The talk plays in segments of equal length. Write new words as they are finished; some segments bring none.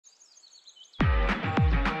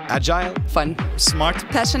Agile. Fun. Smart.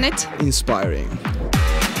 Passionate. Inspiring.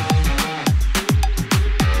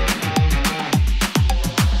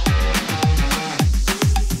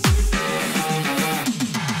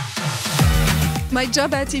 My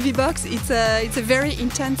job at EVBOX, it's a very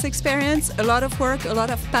intense experience, a lot of work, a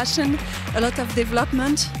lot of passion, a lot of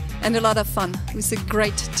development and a lot of fun with a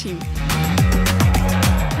great team.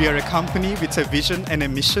 We are a company with a vision and a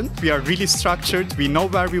mission. We are really structured, we know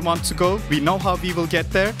where we want to go, we know how we will get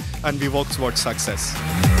there, and we work towards success.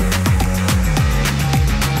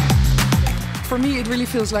 For me, it really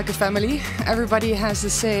feels like a family. Everybody has the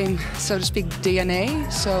same, so to speak,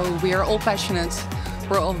 DNA, so we are all passionate.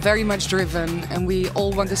 We're all very much driven and we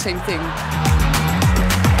all want the same thing.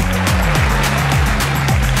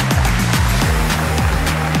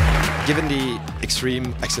 Given the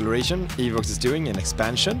extreme acceleration EVBOX is doing in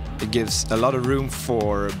expansion, it gives a lot of room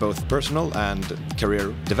for both personal and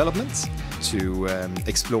career developments to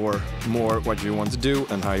explore more what you want to do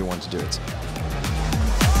and how you want to do it.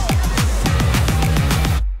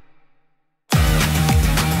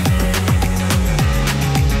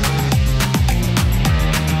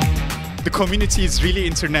 The community is really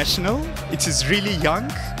international, it is really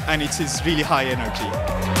young, and it is really high energy.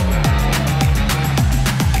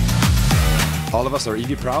 All of us are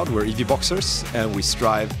EV proud, we're EV boxers, and we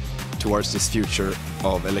strive towards this future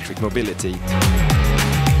of electric mobility.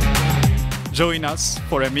 Join us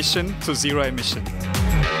for a mission to zero emission.